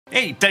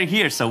Hey, Terry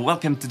here, so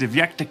welcome to the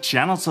VRTech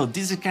channel. So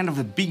this is kind of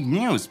the big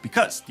news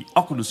because the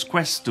Oculus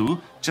Quest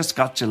 2 just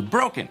got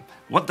jailbroken.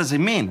 What does it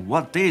mean?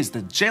 What is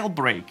the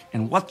jailbreak?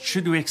 And what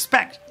should we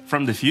expect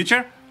from the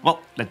future? Well,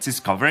 let's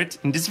discover it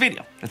in this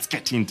video. Let's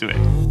get into it.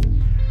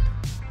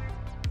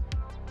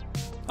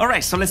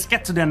 Alright, so let's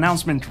get to the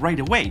announcement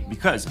right away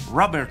because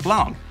Robert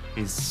Long,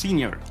 a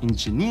senior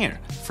engineer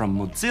from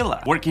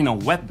Mozilla working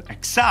on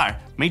WebXR,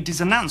 made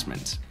this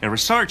announcement. A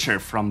researcher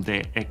from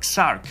the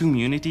XR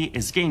community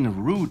has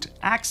gained root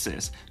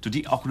access to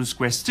the Oculus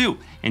Quest 2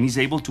 and is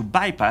able to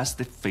bypass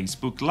the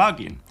Facebook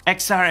login.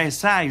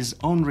 XRSI's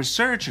own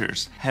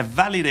researchers have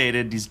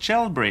validated this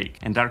jailbreak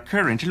and are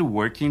currently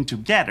working to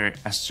gather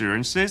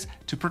assurances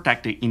to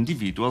protect the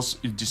individuals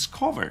who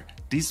discover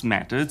these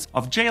methods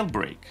of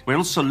jailbreak. We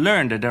also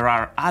learned that there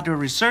are other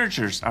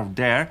researchers out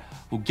there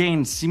who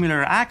gain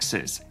similar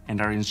access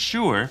and are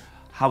unsure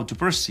how to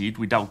proceed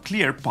without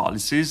clear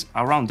policies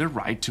around the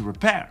right to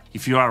repair.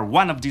 If you are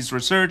one of these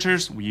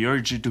researchers, we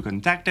urge you to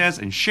contact us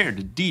and share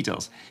the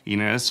details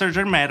in a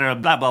certain matter,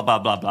 blah blah blah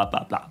blah blah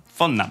blah blah.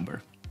 Phone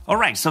number.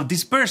 Alright, so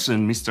this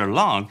person, Mr.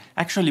 Long,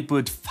 actually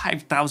put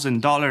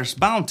 $5,000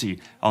 bounty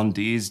on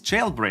this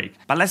jailbreak.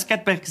 But let's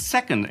get back a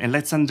second and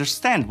let's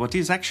understand what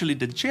is actually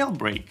the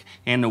jailbreak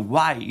and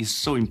why it's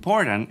so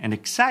important and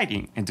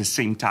exciting at the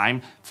same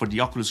time for the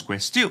Oculus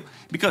Quest 2.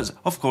 Because,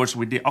 of course,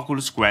 with the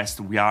Oculus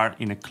Quest, we are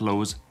in a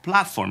closed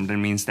platform. That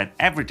means that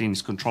everything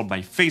is controlled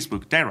by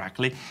Facebook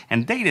directly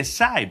and they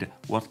decide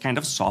what kind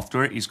of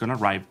software is going to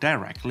arrive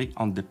directly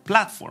on the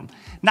platform.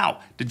 Now,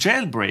 the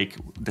jailbreak,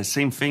 the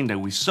same thing that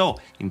we saw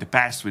in the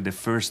past with the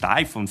first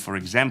iPhone, for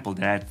example,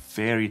 that had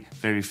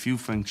very few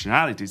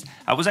functionalities.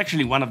 I was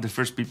actually one of the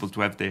first people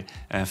to have the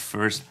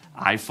first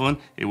iPhone.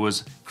 It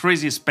was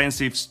crazy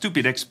expensive,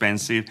 stupid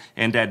expensive,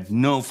 and had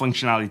no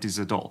functionalities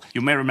at all.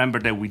 You may remember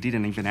that we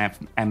didn't even have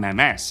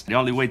MMS. The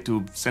only way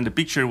to send a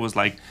picture was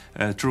like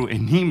through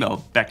an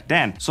email back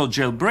then. So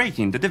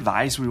jailbreaking the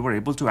device, we were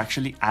able to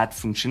actually add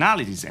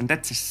functionalities, and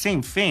that's the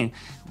same thing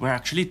we're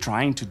actually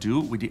trying to do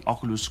with the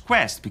Oculus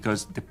Quest,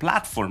 because the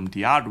platform,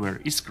 the hardware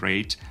is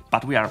great,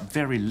 but we are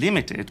very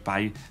limited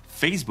by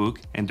Facebook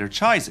and their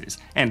choices.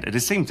 And at the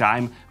same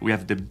time, we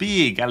have the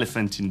big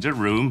elephant in the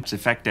room, the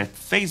fact that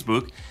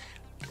Facebook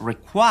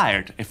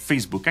required a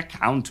Facebook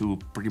account to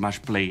pretty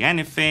much play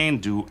anything,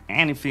 do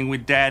anything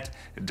with that.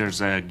 There's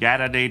a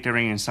data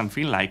dataing and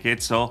something like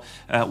it. So,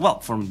 well,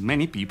 for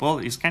many people,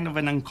 it's kind of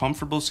an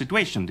uncomfortable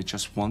situation. They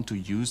just want to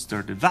use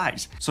their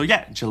device. So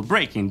yeah,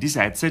 jailbreaking this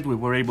headset, we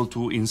were able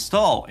to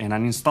install and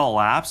uninstall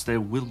apps that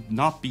will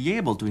not be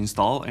able to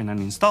install and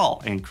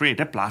uninstall and create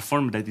a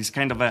platform that is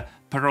kind of a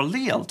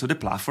parallel to the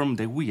platform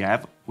that we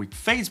have with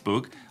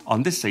Facebook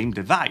on the same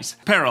device.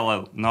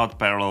 Parallel, not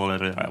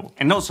parallel.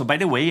 And also, by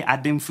the way,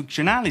 adding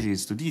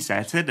functionalities to this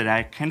headset that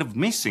are kind of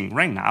missing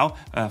right now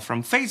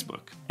from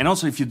Facebook. And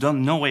also, if you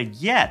don't know it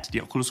yet,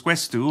 the Oculus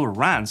Quest 2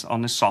 runs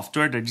on a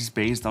software that is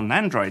based on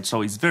Android,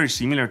 so it's very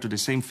similar to the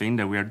same thing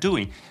that we are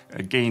doing,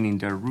 gaining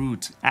the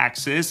root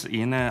access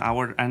in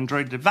our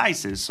Android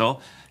devices.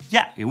 So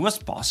yeah, it was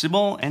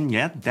possible, and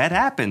yet that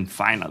happened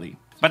finally.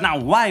 But now,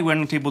 why we're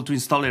not able to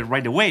install it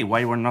right away?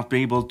 Why we're not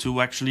able to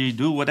actually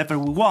do whatever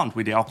we want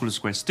with the Oculus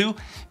Quest 2?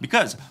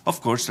 Because,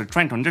 of course, they're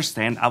trying to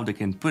understand how they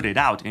can put it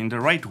out in the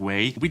right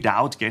way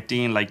without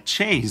getting, like,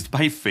 chased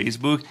by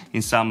Facebook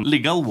in some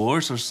legal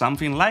wars or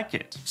something like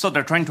it. So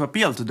they're trying to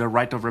appeal to the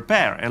right of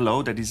repair, a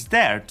law that is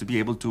there to be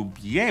able to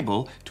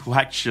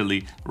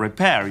actually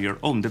repair your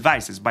own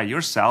devices by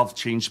yourself,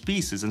 change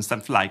pieces and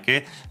stuff like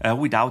it,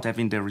 without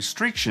having the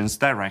restrictions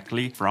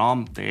directly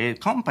from the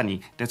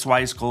company. That's why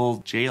it's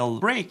called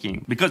jailbreak.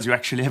 Because you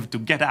actually have to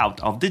get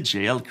out of the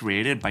jail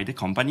created by the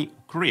company who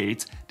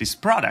creates this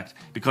product.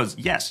 Because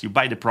yes, you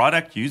buy the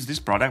product, you use this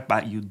product,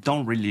 but you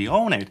don't really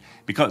own it.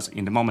 Because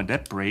in the moment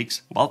that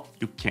breaks, well,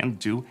 you can't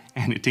do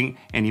anything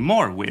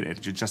anymore with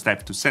it. You just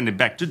have to send it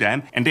back to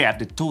them and they have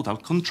the total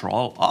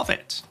control of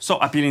it. So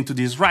appealing to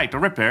this right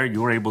of repair,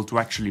 you're able to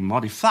actually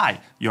modify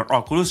your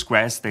Oculus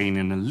Quest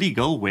in a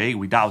legal way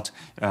without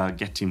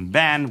getting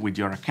banned with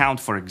your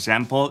account, for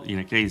example, in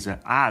a case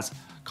as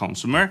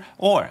consumer,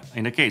 or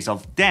in the case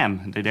of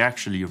them that they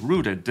actually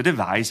rooted the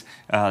device,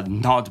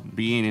 not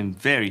being in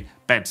very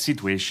bad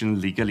situation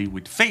legally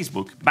with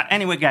Facebook. But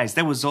anyway, guys,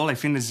 that was all. I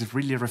think this is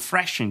really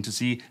refreshing to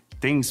see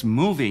things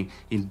moving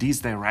in this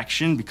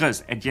direction,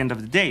 because at the end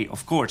of the day,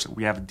 of course,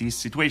 we have this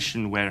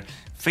situation where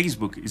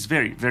Facebook is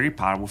very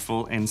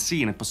powerful and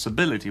seeing a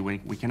possibility where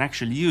we can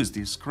actually use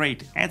this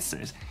great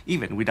headset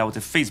even without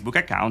a Facebook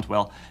account,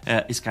 well,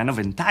 it's kind of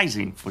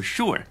enticing for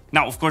sure.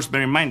 Now, of course,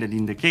 bear in mind that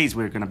in the case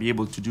we're going to be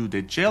able to do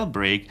the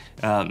jailbreak,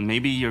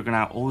 maybe you're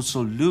going to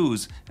also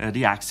lose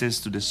the access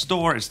to the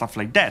store and stuff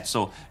like that.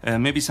 So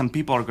maybe some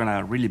people are going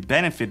to really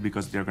benefit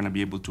because they're going to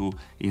be able to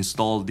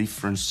install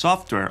different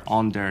software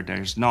on there that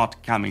is not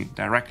not coming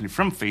directly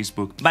from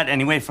Facebook. But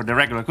anyway, for the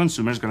regular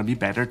consumer, it's gonna be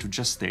better to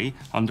just stay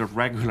on the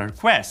regular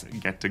Quest,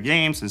 get the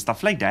games and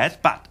stuff like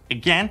that. But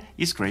again,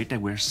 it's great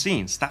that we're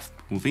seeing stuff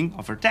moving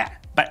over there.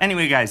 But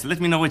anyway, guys, let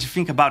me know what you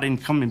think about it in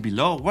the comment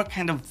below. What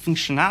kind of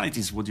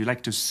functionalities would you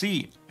like to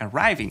see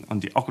arriving on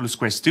the Oculus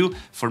Quest 2?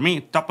 For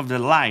me, top of the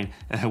line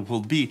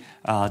will be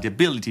the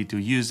ability to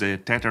use a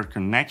Tether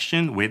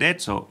connection with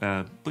it. So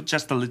put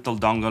just a little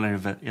dongle and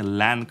have a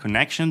LAN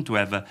connection to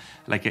have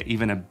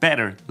even a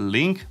better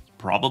link.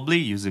 Probably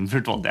using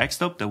virtual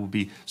desktop. That would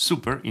be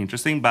super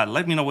interesting. But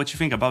let me know what you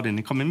think about it in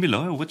the comment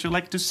below and what you'd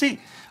like to see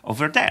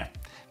over there.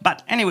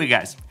 But anyway,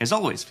 guys, as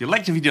always, if you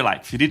liked the video,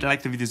 like. If you didn't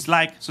like the video,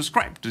 dislike.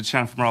 Subscribe to the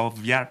channel for more of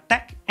VR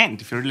tech. And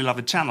if you really love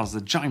the channel, there's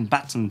the join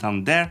button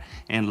down there.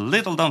 And a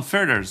little down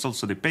further is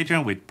also the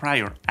Patreon with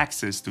prior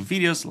access to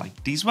videos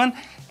like this one.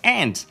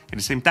 And at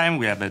the same time,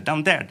 we have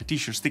down there the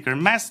t-shirt, sticker,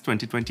 mask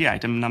 2020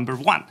 item number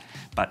 1.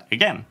 But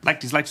again, like,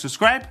 dislike,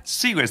 subscribe.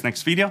 See you guys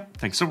next video.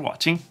 Thanks for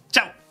watching.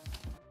 Ciao!